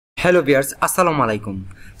Hello viewers, আসসালামু আলাইকুম।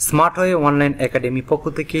 Smart way online academy পক্ষ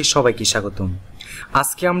থেকে সবাইকে স্বাগতম।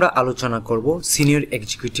 আজকে আমরা আলোচনা করব senior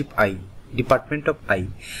executive I, department of I.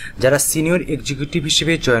 যারা সিনিয়র এক্সিকিউটিভ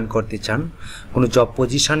হিসেবে জয়েন করতে চান কোনো জব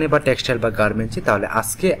পজিশনে বা টেক্সটাইল বা গার্মেন্টসে, তাহলে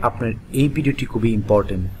আজকে আপনার এই ভিডিওটি খুবই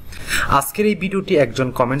ইম্পর্টেন্ট। আজকের এই ভিডিওটি একজন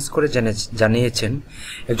কমেন্টস করে জানিয়েছেন,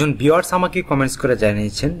 একজন ভিউয়ার্স আমাকে কমেন্টস করে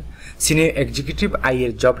জানিয়েছেন সিনিয়র এক্সিকিউটিভ আই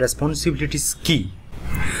এর জব রেসপন্সিবিলিটিস কি।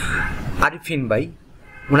 আরিফিন ভাই,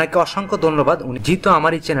 ওনাকে অসংখ্য ধন্যবাদ। উনি যেহেতু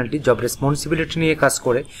আমার এই চ্যানেলটি জব রেসপন্সিবিলিটি নিয়ে কাজ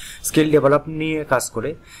করে, স্কিল ডেভেলপমেন্ট নিয়ে কাজ করে,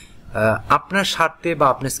 আপনার স্বার্থে বা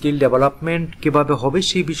আপনার স্কিল ডেভেলপমেন্ট কীভাবে হবে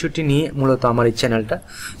সেই বিষয়টি নিয়ে মূলত আমার এই চ্যানেলটা।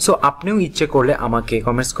 সো আপনিও ইচ্ছে করলে আমাকে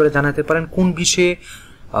কমেন্টস করে জানাতে পারেন কোন বিষয়ে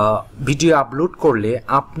ভিডিও আপলোড করলে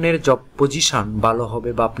আপনার জব পজিশন ভালো হবে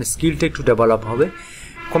বা আপনার স্কিলটা একটু ডেভেলপ হবে।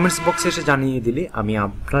 কমেন্টস বক্সে এসে জানিয়ে দিলে আমি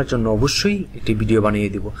আপনার জন্য অবশ্যই একটি ভিডিও বানিয়ে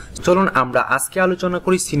দেব। চলুন আমরা আজকে আলোচনা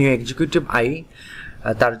করি সিনিয়র এক্সিকিউটিভ আই,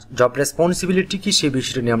 তার জব রেসপন্সিবিলিটি কি সেই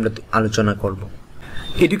বিষয়টা নিয়ে আমরা আলোচনা করব।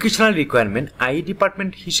 এডুকেশনাল রিকোয়ারমেন্ট, আই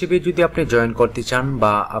ডিপার্টমেন্ট হিসেবে যদি আপনি জয়েন করতে চান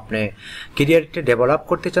বা আপনি কেরিয়ারটা ডেভেলপ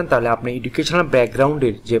করতে চান, তাহলে আপনার এডুকেশনাল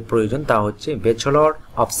ব্যাকগ্রাউন্ডের যে প্রয়োজন তা হচ্ছে ব্যাচেলর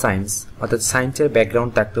অফ সায়েন্স, অর্থাৎ সায়েন্সের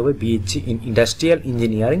ব্যাকগ্রাউন্ড থাকতে হবে, BSc in industrial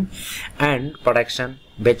engineering and production,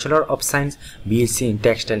 bachelor of science BSc in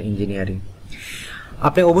textile engineering.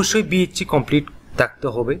 আপনি অবশ্যই বিএসসি কমপ্লিট থাকতে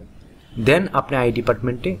হবে, দেন আপনি আই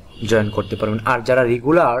ডিপার্টমেন্টে জয়েন করতে পারবেন। আর যারা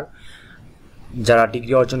রেগুলার যারা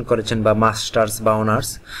ডিগ্রি অর্জন করেছেন বা মাস্টার্স বা অনার্স,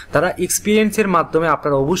 তারা এক্সপিরিয়েন্সের মাধ্যমে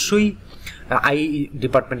আপনারা অবশ্যই আই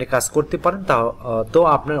ডিপার্টমেন্টে কাজ করতে পারেন। তো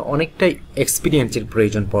আপনার অনেকটাই এক্সপিরিয়েন্সের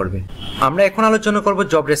প্রয়োজন পড়বে। আমরা এখন আলোচনা করব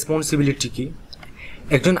জব রেসপন্সিবিলিটি কি।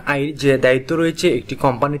 একজন আইর যে দায়িত্ব রয়েছে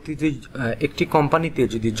একটি কোম্পানিতে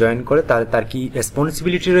যদি জয়েন করে, তাহলে তার কি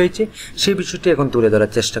রেসপন্সিবিলিটি রয়েছে সেই বিষয়টি এখন তুলে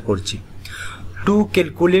ধরার চেষ্টা করছি। To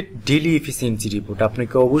calculate daily efficiency report,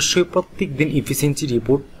 আপনাকে অবশ্যই প্রত্যেক দিন এফিসিয়েন্সি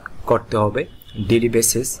রিপোর্ট করতে হবে, ডেইলি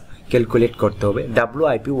বেসিস ক্যালকুলেট করতে হবে।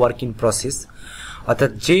 WIP, ওয়ার্ক ইন প্রসেস,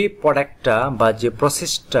 অর্থাৎ যে প্রোডাক্টটা বা যে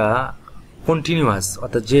প্রসেসটা কন্টিনিউয়াস,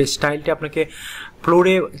 অর্থাৎ যে স্টাইলটা আপনাকে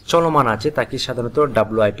ফ্লোরে চলমান আছে তাকে সাধারণত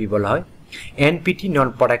WIP বলা হয়। NPT, non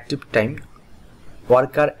productive time,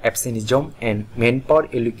 worker অ্যাবসেন্টিজম and man power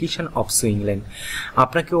allocation of swing lane.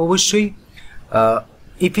 আপনাকে অবশ্যই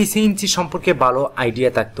এফিসিয়েন্সি সম্পর্কে ভালো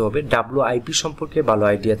আইডিয়া থাকতে হবে, WIP সম্পর্কে ভালো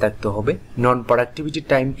আইডিয়া থাকতে হবে, নন প্রোডাক্টিভিটি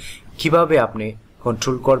টাইম কিভাবে আপনি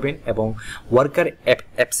কন্ট্রোল করবেন এবং ওয়ার্কার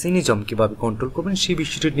অ্যাবসেন্টিজম কিভাবে কন্ট্রোল করবেন সেই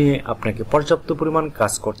বিষয়টি নিয়ে আপনাকে পর্যাপ্ত পরিমাণ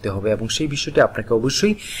কাজ করতে হবে এবং সেই বিষয়টি আপনাকে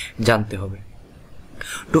অবশ্যই জানতে হবে।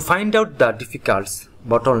 To find out the ডিফিকাল্টস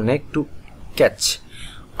bottleneck to catch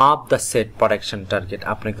up the set production target,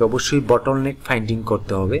 আপনাকে অবশ্যই বটলনেক ফাইন্ডিং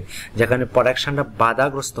করতে হবে, যেখানে প্রোডাকশনটা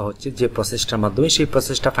বাধাগ্রস্ত হচ্ছে যে প্রসেসটার মাধ্যমে, সেই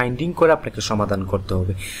প্রসেসটা ফাইন্ডিং করে আপনাকে সমাধান করতে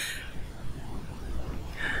হবে।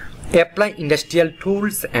 Apply industrial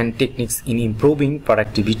tools and techniques in improving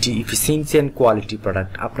productivity, efficiency and quality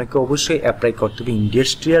product, আপনাকে অবশ্যই অ্যাপ্লাই করতে হবে।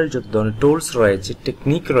 ইন্ডাস্ট্রিয়াল যত ধরনের টুলস রয়েছে,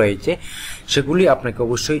 টেকনিক রয়েছে, সেগুলি আপনাকে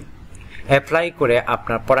অবশ্যই অ্যাপ্লাই করে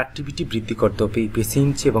আপনার প্রোডাক্টিভিটি বৃদ্ধি করতে হবে,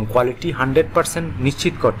 এফিসিয়েন্সি এবং কোয়ালিটি 100%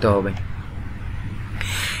 নিশ্চিত করতে হবে।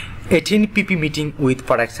 18 পিপি মিটিং উইথ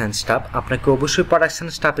প্রোডাকশন স্টাফ, আপনাকে অবশ্যই প্রোডাকশন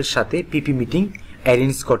স্টাফের সাথে পিপি মিটিং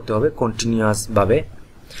অ্যারেঞ্জ করতে হবে, কন্টিনিউয়াসভাবে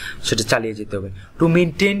সেটা চালিয়ে যেতে হবে। To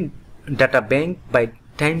maintain data bank by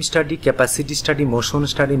time study, capacity study, motion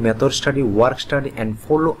study, method study, work study and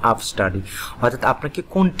follow up study, অর্থাৎ আপনাকে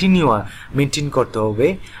কন্টিনিউ মেনটেন করতে হবে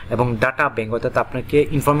এবং ডাটা ব্যাংক, অর্থাৎ আপনাকে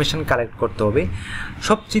ইনফরমেশন কালেক্ট করতে হবে।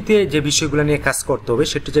 সবচেয়ে যে বিষয়গুলো নিয়ে কাজ করতে হবে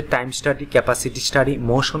সেটা হচ্ছে time study, capacity study,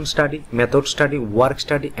 motion study, method study, work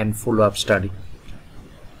study and follow up study.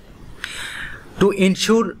 To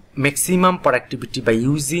ensure maximum productivity by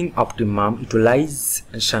using optimum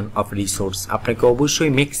utilization of resource, আপনাকে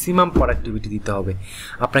অবশ্যই ম্যাক্সিমাম প্রোডাক্টিভিটি দিতে হবে,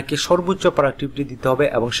 আপনাকে সর্বোচ্চ প্রোডাক্টিভিটি দিতে হবে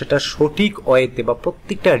এবং সেটা সঠিক ওয়েতে বা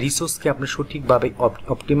প্রত্যেকটা রিসোর্সকে আপনি সঠিকভাবে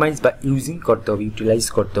অপটিমাইজ বা ইউজিং করতে হবে, ইউটিলাইজ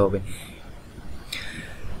করতে হবে।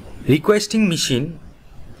 Requesting machine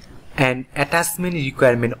and attachment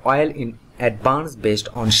requirement oil in advance based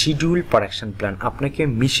on schedule production plan, আপনাকে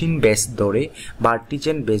মেশিন বেস ধরে বা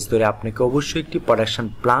আর্টিজান বেস ধরে আপনাকে অবশ্যই একটি প্রোডাকশন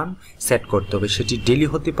প্ল্যান সেট করতে হবে। সেটি ডেইলি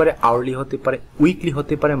হতে পারে, আওয়ারলি হতে পারে, উইকলি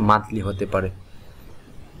হতে পারে, মান্থলি হতে পারে।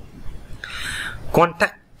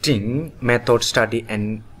 Contacting method study and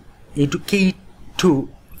educate to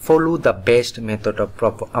follow the best method of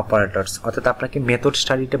operators, অর্থাৎ আপনাকে মেথড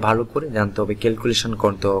স্টাডিটা ভালো করে জানতে হবে, ক্যালকুলেশন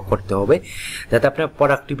করতে হবে যাতে আপনার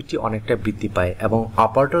প্রোডাক্টিভিটি অনেকটা বৃদ্ধি পায় এবং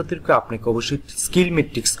অপারেটরদেরকে আপনাকে অবশ্যই স্কিল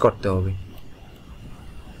মেট্রিক্স করতে হবে।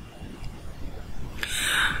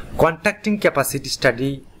 Contacting capacity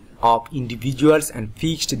study of individuals and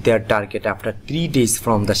fixed there target after 3 days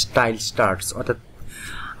from the style starts, অর্থাৎ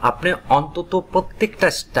আপনি অন্তত প্রত্যেকটা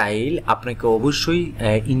স্টাইল আপনাকে অবশ্যই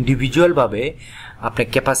ইন্ডিভিজুয়ালভাবে আপনার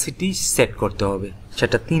ক্যাপাসিটি সেট করতে হবে।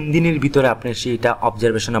 সেটা 3 দিনের ভিতরে আপনি সেইটা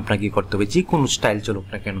অবজারভেশন আপনাকে করতে হবে, যে কোনো স্টাইল চলুক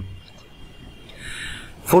না কেন।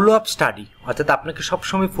 ফলো আপ স্টাডি, অর্থাৎ আপনাকে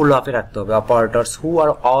সবসময় ফলো আপে রাখতে হবে operators who R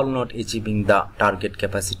all not achieving the target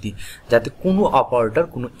capacity, যাতে কোনো অপারেটর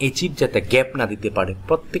কোনো অ্যাচিভ যাতে গ্যাপ না দিতে পারে।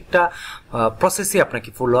 প্রত্যেকটা প্রসেসে আপনাকে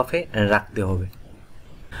ফলো আপে রাখতে হবে।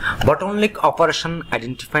 Bottleneck operation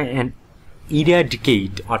identify and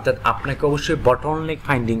eradicate, অর্থাৎ আপনাকে অবশ্যই বটলনেক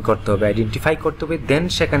ফাইন্ডিং করতে হবে, আইডেন্টিফাই করতে হবে, দেন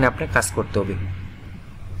সেখানে আপনাকে কাজ করতে হবে।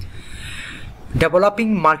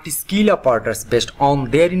 Developing multi-skill operators based on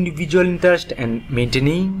their individual interest and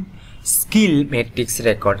maintaining skill matrix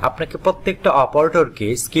record, আপনাকে প্রত্যেকটা অপারেটরকে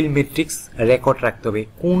স্কিল ম্যাট্রিক্স রেকর্ড রাখতে হবে।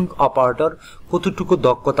 কোন অপারেটর কতটুকু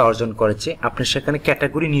দক্ষতা অর্জন করেছে, আপনি সেখানে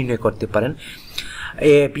ক্যাটাগরি নির্ণয় করতে পারেন,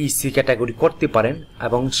 এ বি সি ক্যাটাগরি করতে পারেন,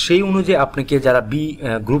 এবং সেই অনুযায়ী আপনাকে যারা বি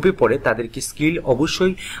গ্রুপে পড়ে তাদেরকে স্কিল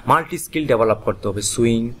অবশ্যই মাল্টি স্কিল ডেভেলপ করতে হবে।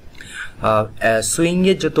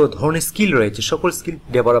 সুইংয়ের যত ধরনের স্কিল রয়েছে সকল স্কিল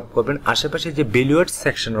ডেভেলপ করবেন। আশেপাশে যে ভ্যালুয়েড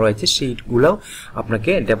সেকশন রয়েছে সেইগুলোও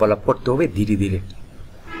আপনাকে ডেভেলপ করতে হবে ধীরে ধীরে।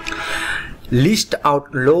 লিস্ট আউট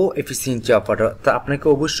লো এফিসিয়েন্সি অপারেটর, তা আপনাকে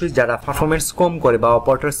অবশ্যই যারা পারফরমেন্স কম করে বা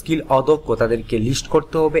অপারেটর স্কিল অদক্ষ তাদেরকে লিস্ট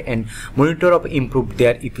করতে হবে and monitor of improve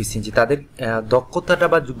there efficiency, তাদের দক্ষতাটা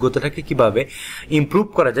বা যোগ্যতাটাকে কিভাবে ইমপ্রুভ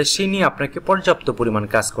করা যায় সেই নিয়ে আপনাকে পর্যাপ্ত পরিমাণ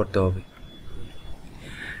কাজ করতে হবে।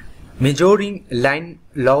 Measuring line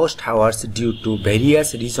lost hours due to various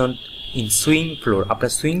reason in swing floor,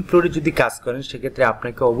 আপনার সুইং ফ্লোরে যদি কাজ করেন সেক্ষেত্রে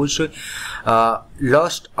আপনাকে অবশ্যই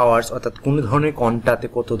লস্ট আওয়ার্স, অর্থাৎ কোনো ধরনের ঘন্টাতে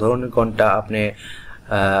কত ধরনের ঘন্টা আপনি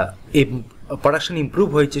প্রোডাকশন ইমপ্রুভ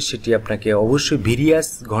হয়েছে সেটি আপনাকে অবশ্যই ভেরিয়াস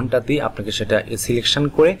ঘন্টাতেই আপনাকে সেটা সিলেকশন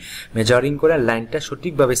করে মেজারিং করে লাইনটা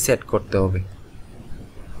সঠিকভাবে সেট করতে হবে।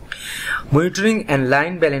 Monitoring and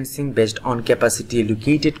line balancing based on capacity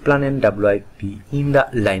allocated plan and WIP in the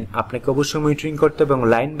line, আপনাকে অবশ্যই মনিটরিং করতে হবে এবং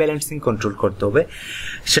লাইন ব্যালেন্সিং কন্ট্রোল করতে হবে।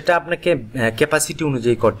 সেটা আপনাকে ক্যাপাসিটি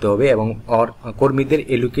অনুযায়ী করতে হবে এবং কর্মীদের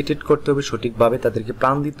এলোকেটেড করতে হবে সঠিকভাবে, তাদেরকে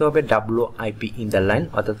প্ল্যান দিতে হবে। WIP ইন দ্য লাইন,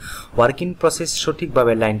 অর্থাৎ ওয়ার্কিং প্রসেস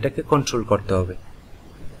সঠিকভাবে লাইনটাকে কন্ট্রোল করতে হবে।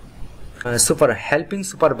 helping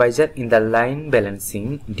supervisor in the line balancing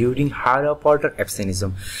during higher operator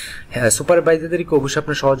absenteeism, সুপারভাইজারদেরকে অবশ্যই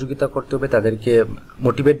আপনার সহযোগিতা করতে হবে, তাদেরকে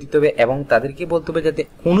মোটিভেট দিতে হবে এবং তাদেরকে বলতে হবে যাতে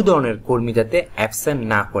কোনো ধরনের কর্মী যাতে অ্যাবসেন্ট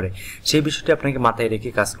না করে সেই বিষয়টি আপনাকে মাথায় রেখে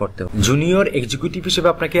কাজ করতে হবে। জুনিয়র এক্সিকিউটিভ হিসেবে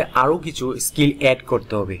আপনাকে আরও কিছু স্কিল অ্যাড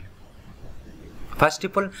করতে হবে। First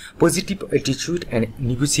of all positive attitude and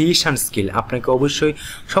negotiation skill, আপনাকে অবশ্যই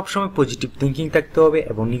সবসময় পজিটিভ থিঙ্কিং থাকতে হবে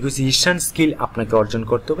এবং নেগোসিয়েশন স্কিল আপনাকে অর্জন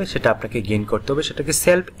করতে হবে, সেটা আপনাকে গেইন করতে হবে, সেটাকে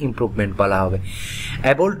সেলফ ইমপ্রুভমেন্ট বলা হবে।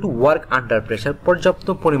 Able to work under pressure, পর্যাপ্ত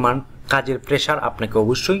পরিমাণ কাজের প্রেশার আপনাকে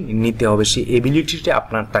অবশ্যই নিতে হবে, সেই এবিলিটিটা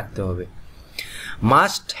আপনার থাকতে হবে।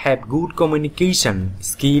 Must have good communication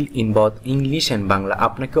skill in both English and Bangla,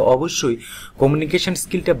 আপনাকে অবশ্যই কমিউনিকেশন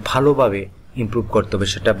স্কিলটা ভালোভাবে ইমপ্রুভ করতে হবে,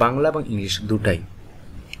 সেটা বাংলা এবং ইংলিশ দুটাই।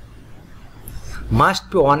 Must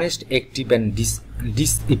be honest active and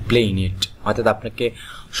ডিসিপ্লিনেড, অর্থাৎ আপনাকে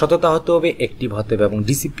সততা হতে হবে, অ্যাক্টিভ হতে হবে এবং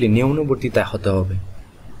ডিসিপ্লিন নিয়মানুবর্তিতা হতে হবে।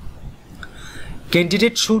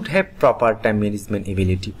 Candidate should have proper time management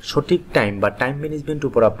ability, সঠিক টাইম বা টাইম ম্যানেজমেন্ট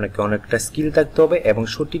উপর আপনাকে অনেকটা স্কিল থাকতে হবে এবং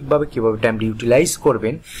সঠিকভাবে কীভাবে টাইমটা ইউটিলাইজ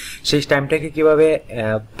করবেন, সেই টাইমটাকে কীভাবে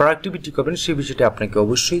প্রোডাক্টিভিটি করবেন সেই বিষয়টা আপনাকে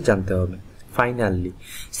অবশ্যই জানতে হবে। Finally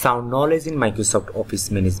sound knowledge in Microsoft office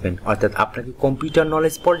management, অর্থাৎ আপনাকে কম্পিউটার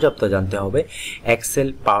নলেজ পর্যাপ্ত জানতে হবে। Excel,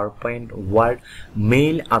 power point, word,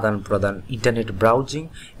 mail আদান প্রদান, ইন্টারনেট ব্রাউজিং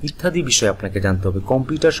ইত্যাদি বিষয় আপনাকে জানতে হবে।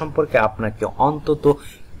 কম্পিউটার সম্পর্কে আপনাকে অন্তত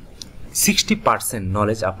 60%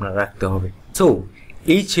 নলেজ আপনার রাখতে হবে। সো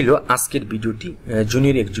এই ছিল আজকের ভিডিওটি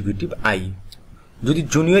জুনিয়র এক্সিকিউটিভ আই। যদি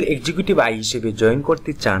জুনিয়র এক্সিকিউটিভ আই হিসেবে জয়েন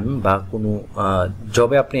করতে চান বা কোনো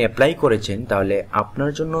জবে আপনি অ্যাপ্লাই করেছেন তাহলে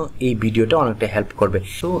আপনার জন্য এই ভিডিওটা অনেকটা হেল্প করবে।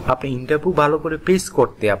 সো আপনি ইন্টারভিউ ভালো করে ফেস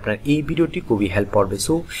করতে আপনার এই ভিডিওটি খুবই হেল্প করবে।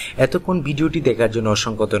 সো এতক্ষণ ভিডিওটি দেখার জন্য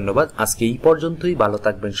অসংখ্য ধন্যবাদ। আজকে এই পর্যন্তই, ভালো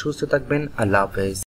থাকবেন, সুস্থ থাকবেন, আল্লাহ হাফেজ।